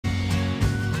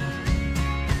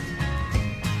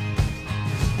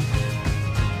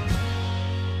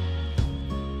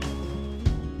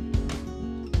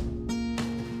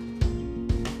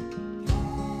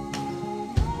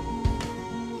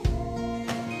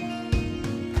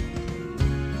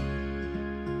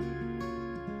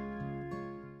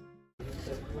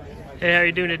Hey, how are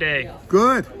you doing today?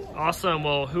 Good. Awesome.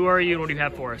 Well, who are you and what do you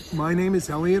have for us? My name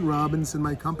is Elliot Robbins and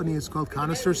my company is called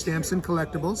Connoisseur Stamps and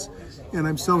Collectibles. And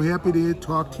I'm so happy to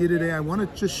talk to you today. I want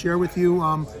to just share with you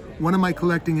one of my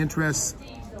collecting interests,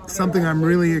 something I'm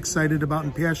really excited about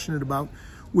and passionate about,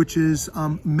 which is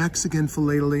Mexican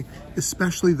philately,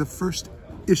 especially the first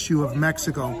issue of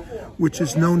Mexico, which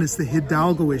is known as the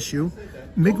Hidalgo issue.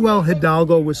 Miguel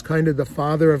Hidalgo was kind of the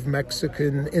father of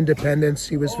Mexican independence.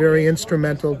 He was very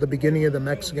instrumental at the beginning of the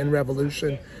Mexican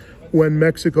Revolution when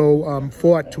Mexico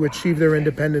fought to achieve their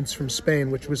independence from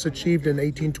Spain, which was achieved in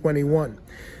 1821.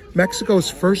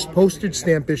 Mexico's first postage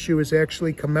stamp issue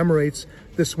actually commemorates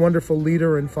this wonderful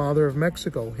leader and father of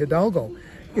Mexico, Hidalgo.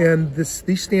 And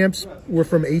these stamps were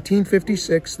from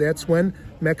 1856. That's when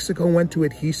Mexico went to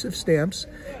adhesive stamps.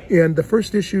 And the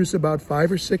first issue is about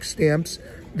 5 or 6 stamps.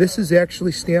 This is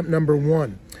actually stamp number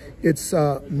 1. It's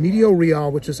medio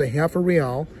real, which is a half a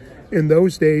real. In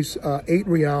those days, 8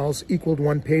 reals equaled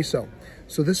 1 peso.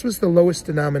 So this was the lowest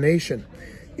denomination.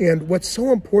 And what's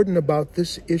so important about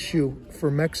this issue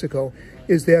for Mexico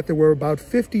is that there were about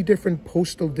 50 different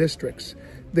postal districts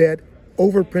that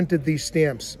overprinted these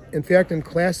stamps. In fact, in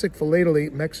classic philately,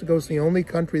 Mexico is the only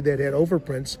country that had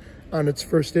overprints on its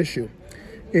first issue.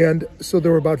 And so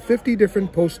there were about 50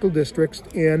 different postal districts,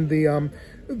 and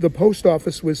the post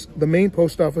office was, the main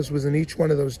post office was in each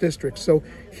one of those districts. So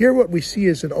here what we see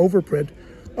is an overprint.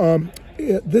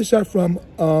 These are from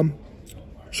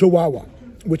Chihuahua,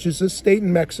 which is a state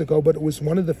in Mexico, but it was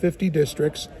one of the 50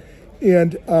 districts.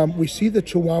 And we see the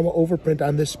Chihuahua overprint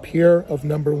on this pair of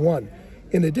number 1.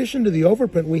 In addition to the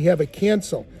overprint, we have a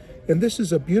cancel. And this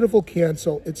is a beautiful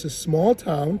cancel. It's a small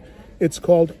town. It's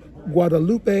called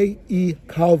Guadalupe y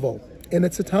Calvo. And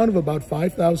it's a town of about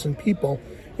 5,000 people.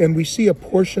 And we see a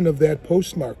portion of that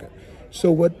postmark.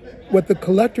 So what the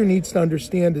collector needs to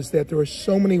understand is that there are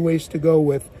so many ways to go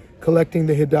with collecting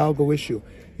the Hidalgo issue.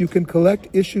 You can collect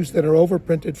issues that are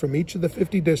overprinted from each of the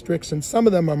 50 districts, and some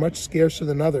of them are much scarcer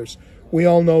than others. We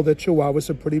all know that Chihuahua is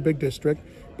a pretty big district,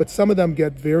 but some of them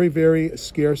get very, very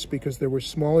scarce because there were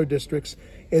smaller districts.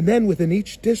 And then within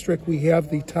each district, we have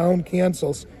the town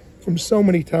cancels from so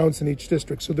many towns in each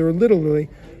district. So there are literally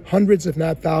hundreds, if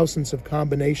not thousands, of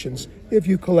combinations if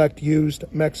you collect used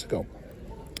Mexico.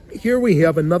 Here we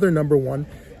have another number 1.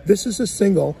 This is a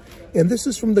single, and this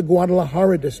is from the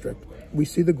Guadalajara district. We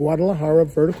see the Guadalajara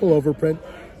vertical overprint,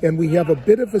 and we have a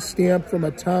bit of a stamp from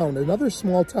a town, another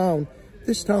small town.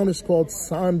 This town is called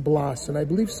San Blas, and I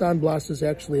believe San Blas is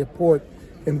actually a port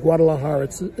in Guadalajara.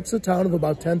 It's a town of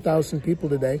about 10,000 people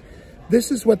today. This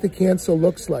is what the cancel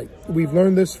looks like. We've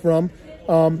learned this from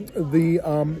the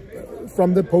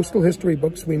postal history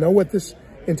books. We know what this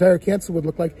entire cancel would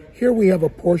look like. Here we have a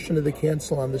portion of the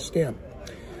cancel on the stamp.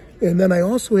 And then I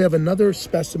also have another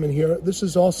specimen here. This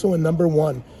is also a number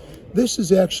 1. This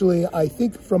is actually, I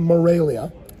think, from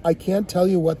Morelia. I can't tell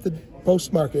you what the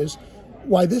postmark is.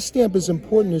 Why this stamp is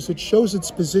important is it shows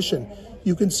its position.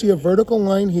 You can see a vertical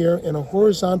line here and a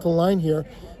horizontal line here.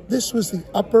 This was the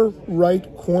upper right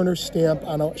corner stamp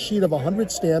on a sheet of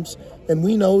 100 stamps, and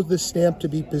we know this stamp to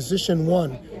be position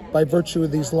 1 by virtue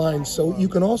of these lines. So you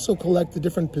can also collect the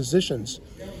different positions.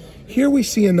 Here we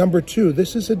see a number 2.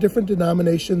 This is a different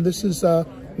denomination. This is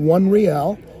 1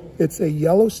 real. It's a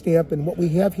yellow stamp, and what we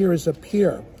have here is a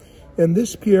pier. And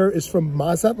this pier is from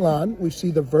Mazatlan. We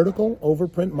see the vertical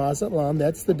overprint Mazatlan.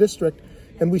 That's the district.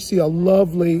 And we see a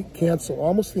lovely cancel,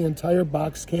 almost the entire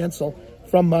box cancel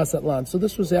from Mazatlan. So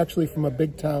this was actually from a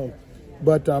big town.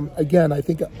 But again, I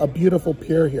think a beautiful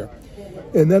pier here.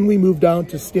 And then we move down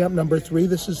to stamp number 3.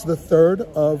 This is the third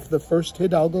of the first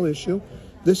Hidalgo issue.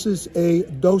 This is a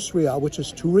dos real, which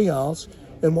is 2 reals.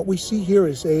 And what we see here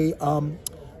is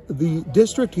the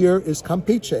district here is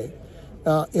Campeche.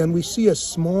 And we see a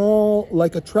small,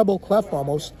 like a treble clef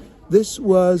almost. This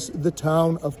was the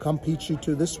town of Campeche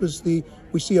too. This was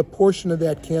we see a portion of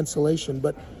that cancellation,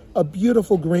 but a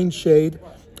beautiful green shade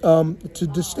to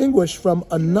distinguish from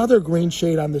another green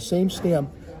shade on the same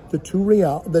stamp, the 2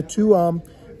 real.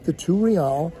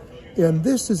 And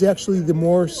this is actually the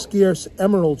more scarce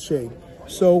emerald shade.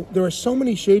 So there are so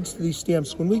many shades to these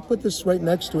stamps. When we put this right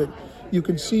next to it, you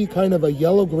can see kind of a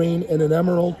yellow-green and an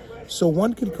emerald. So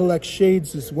one can collect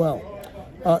shades as well.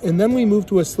 And then we move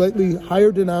to a slightly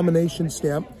higher denomination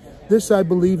stamp. This, I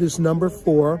believe, is number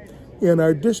 4. And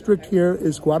our district here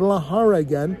is Guadalajara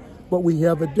again, but we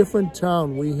have a different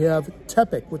town. We have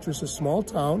Tepic, which is a small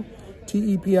town,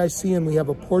 T-E-P-I-C, and we have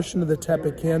a portion of the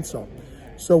Tepic cancel.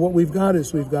 So what we've got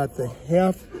is we've got the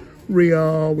half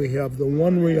real, we have the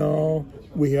 1 real,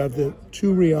 we have the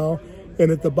 2 real, and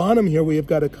at the bottom here we have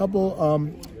got a couple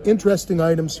interesting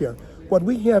items here. What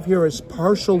we have here is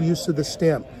partial use of the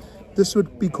stamp. This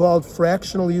would be called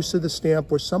fractional use of the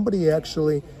stamp, where somebody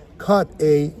actually cut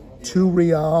a 2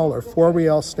 real or 4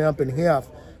 real stamp in half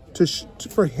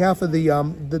for half of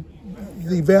the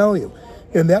value.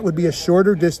 And that would be a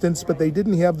shorter distance, but they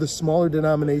didn't have the smaller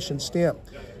denomination stamp.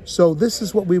 So this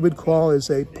is what we would call as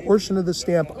a portion of the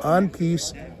stamp on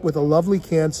piece with a lovely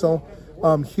cancel.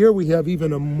 Here we have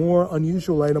even a more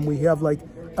unusual item. We have like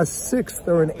a 1/6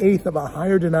 or an 1/8 of a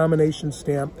higher denomination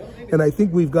stamp. And I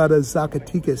think we've got a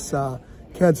Zacatecas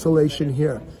cancellation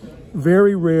here.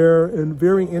 Very rare and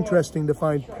very interesting to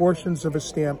find portions of a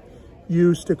stamp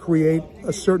used to create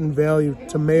a certain value,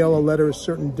 to mail a letter a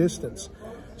certain distance.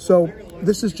 So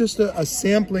this is just a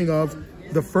sampling of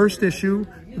the first issue,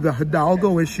 the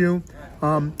Hidalgo issue.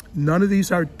 None of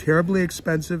these are terribly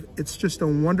expensive. It's just a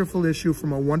wonderful issue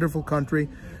from a wonderful country.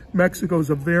 Mexico is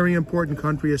a very important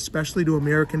country, especially to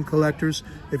American collectors.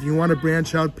 If you want to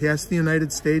branch out past the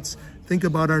United States, think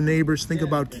about our neighbors, think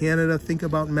about Canada, think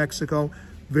about Mexico.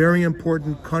 Very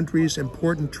important countries,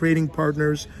 important trading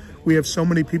partners. We have so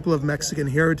many people of Mexican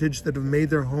heritage that have made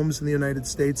their homes in the United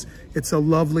States. It's a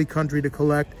lovely country to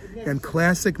collect, and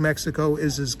classic Mexico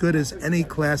is as good as any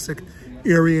classic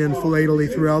area in philately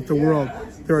throughout the world.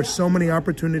 There are so many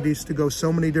opportunities to go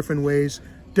so many different ways,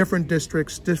 different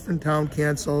districts, different town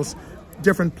cancels,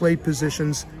 different plate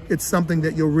positions. It's something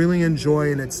that you'll really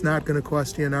enjoy, and it's not going to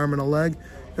cost you an arm and a leg.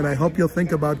 And I hope you'll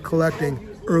think about collecting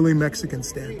early Mexican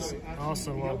stamps.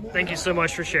 Awesome. Well, thank you so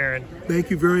much for sharing. Thank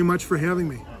you very much for having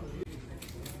me.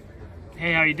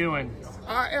 Hey, how you doing?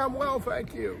 I am well,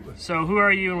 thank you. So who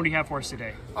are you and what do you have for us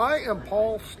today? I am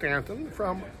Paul Stanton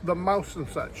from the Mouse and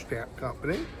Such Stamp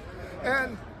Company.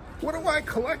 And what do I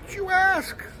collect, you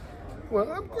ask?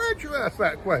 Well, I'm glad you asked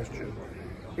that question.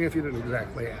 If you didn't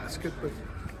exactly ask it, but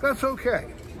that's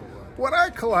okay. What I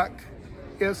collect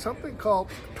is something called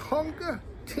Tonga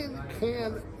Tin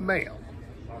Can Mail.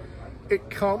 It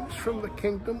comes from the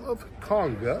Kingdom of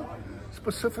Tonga,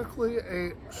 specifically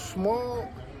a small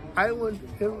island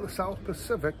in the South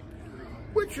Pacific,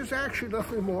 which is actually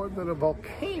nothing more than a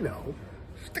volcano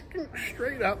sticking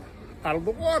straight up out of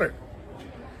the water.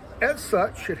 As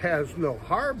such, it has no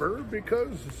harbor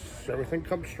because everything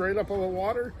comes straight up on the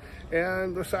water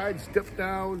and the sides dip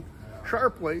down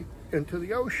sharply into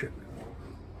the ocean,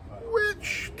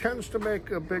 which tends to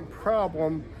make a big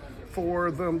problem for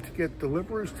them to get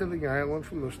deliveries to the island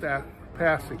from the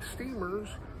passing steamers,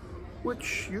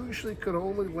 which usually could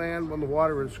only land when the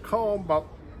water is calm, about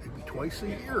maybe twice a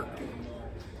year.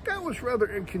 That was rather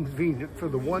inconvenient for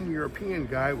the one European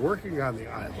guy working on the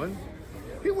island.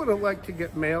 He would have liked to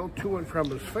get mail to and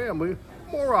from his family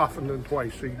more often than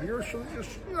twice a year, so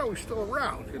just, he's still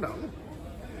around,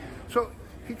 So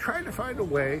he tried to find a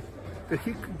way that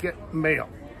he could get mail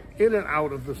in and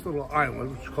out of this little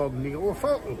island, which is called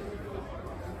Neofoten.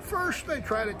 First, they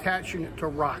tried attaching it to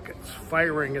rockets,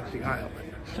 firing at the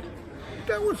island.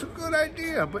 That was a good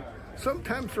idea, but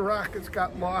sometimes the rockets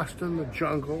got lost in the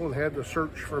jungle and had to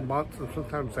search for months, and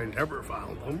sometimes they never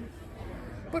found them.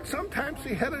 But sometimes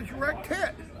they had a direct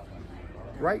hit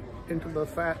right into the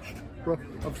thatched roof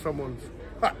of someone's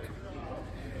hut.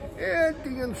 And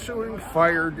the ensuing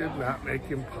fire did not make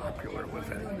him popular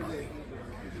with anybody.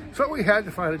 So he had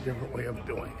to find a different way of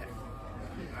doing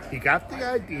it. He got the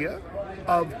idea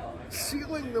of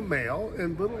sealing the mail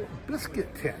in little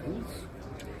biscuit tins,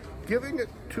 giving it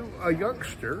to a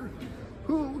youngster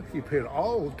who he paid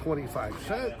all of 25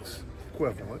 cents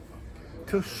equivalent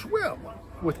to swim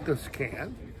with this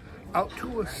can out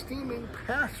to a steaming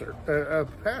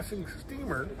passing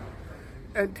steamer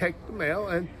and take the mail,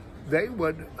 and they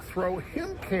would throw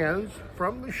him cans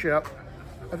from the ship.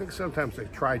 I think sometimes they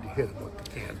tried to hit him with the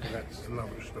cans, but that's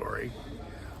another story.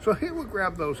 So he would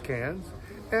grab those cans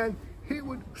and he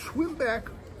would swim back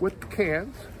with the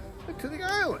cans to the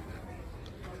island.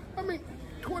 I mean,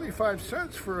 25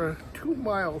 cents for a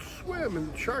 2-mile swim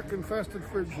in shark-infested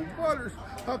frigid waters,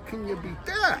 how can you beat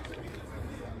that?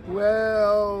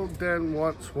 Well, then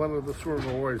once one of the swimmer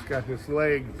boys got his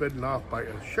leg bitten off by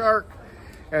a shark,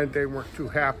 and they weren't too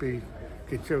happy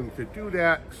continuing to do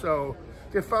that, so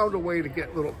they found a way to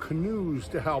get little canoes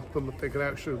to help them if they could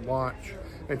actually launch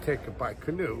and take it by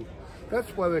canoe. That's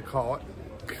why they call it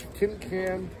tin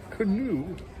can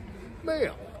canoe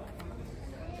mail.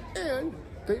 And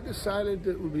they decided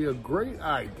that it would be a great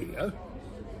idea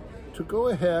to go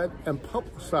ahead and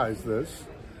publicize this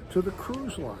to the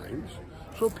cruise lines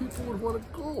so people would want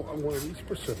to go on one of these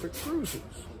Pacific cruises.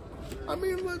 I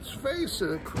mean, let's face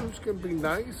it, a cruise can be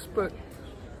nice, but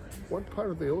one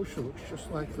part of the ocean looks just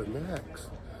like the next.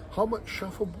 How much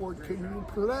shuffleboard can you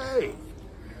play?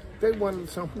 They wanted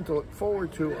something to look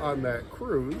forward to on that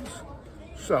cruise,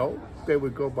 so they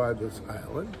would go by this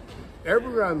island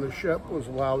everyone on the ship was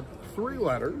allowed 3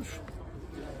 letters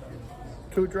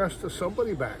to address to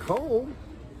somebody back home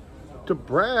to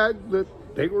brag that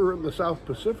they were in the South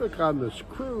Pacific on this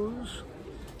cruise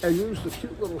and used the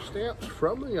cute little stamps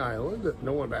from the island that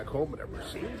no one back home had ever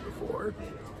seen before.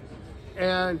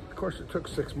 And of course it took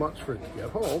 6 months for it to get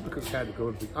home because it had to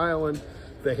go to the island.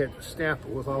 They had to stamp it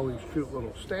with all these cute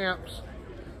little stamps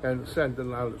and send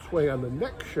it on its way on the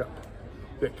next ship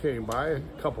that came by a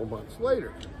couple months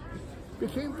later. It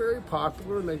became very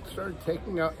popular, and they started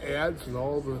taking out ads in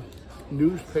all the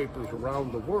newspapers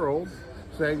around the world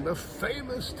saying the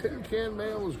famous tin can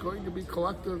mail is going to be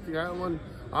collected at the island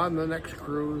on the next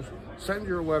cruise. Send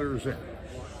your letters in.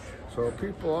 So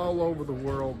people all over the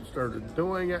world started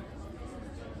doing it.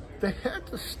 They had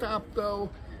to stop,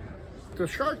 though. The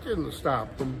shark didn't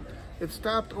stop them. It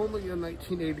stopped only in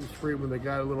 1983 when they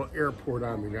got a little airport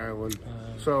on the island.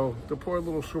 So the poor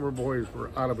little swimmer boys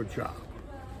were out of a job.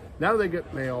 Now they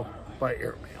get mail by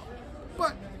airmail.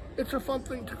 But it's a fun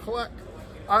thing to collect.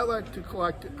 I like to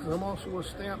collect it because I'm also a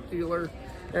stamp dealer,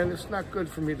 and it's not good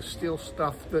for me to steal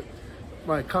stuff that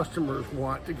my customers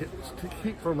want to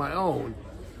keep for my own.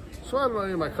 So I don't know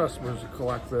any of my customers that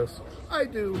collect this. I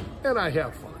do, and I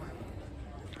have fun.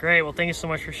 Great. Well, thank you so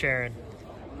much for sharing.